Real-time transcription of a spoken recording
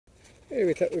Hey,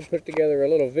 we thought we'd put together a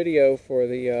little video for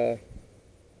the,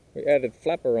 we added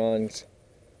Flaperons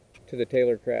to the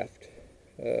TaylorCraft.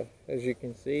 As you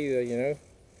can see,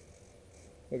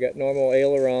 we got normal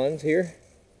ailerons here,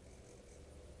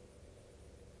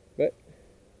 but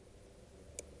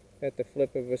at the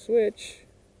flip of a switch,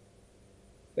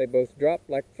 they both drop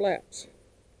like flaps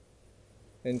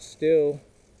and still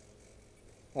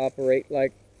operate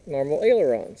like normal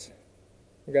ailerons.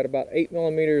 We've got about 8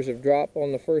 millimeters of drop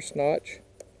on the first notch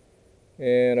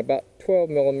and about 12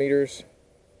 millimeters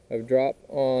of drop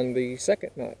on the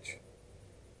second notch.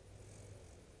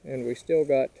 And we still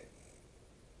got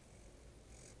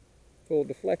full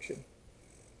deflection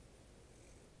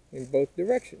in both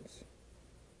directions.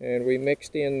 And we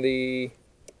mixed in the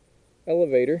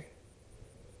elevator.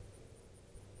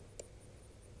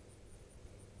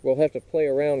 We'll have to play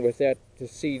around with that to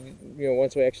see,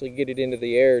 once we actually get it into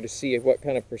the air, to see what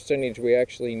kind of percentage we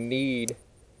actually need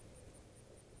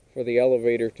for the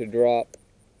elevator to drop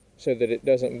so that it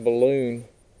doesn't balloon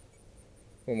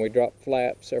when we drop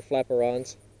flaps or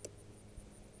flaperons.